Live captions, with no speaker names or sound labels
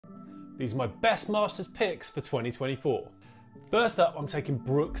These are my best Masters picks for 2024. First up, I'm taking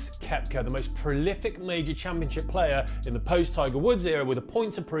Brooks Koepka, the most prolific major championship player in the post-Tiger Woods era, with a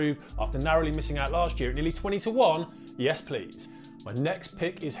point to prove after narrowly missing out last year at nearly 20-1. Yes, please. My next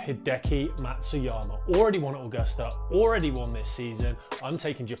pick is Hideki Matsuyama. Already won at Augusta, already won this season. I'm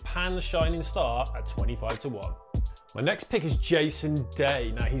taking Japan's shining star at 25-1. My next pick is Jason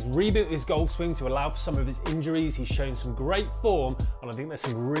Day. Now, he's rebuilt his golf swing to allow for some of his injuries. He's shown some great form, and I think there's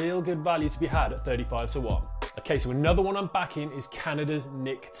some real good value to be had at 35-1. Okay, so another one I'm backing is Canada's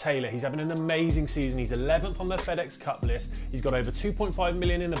Nick Taylor. He's having an amazing season. He's 11th on the FedEx Cup list. He's got over 2.5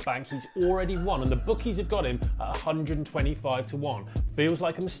 million in the bank. He's already won, and the bookies have got him at 125-1. Feels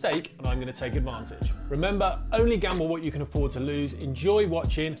like a mistake, and I'm going to take advantage. Remember, only gamble what you can afford to lose. Enjoy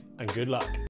watching, and good luck.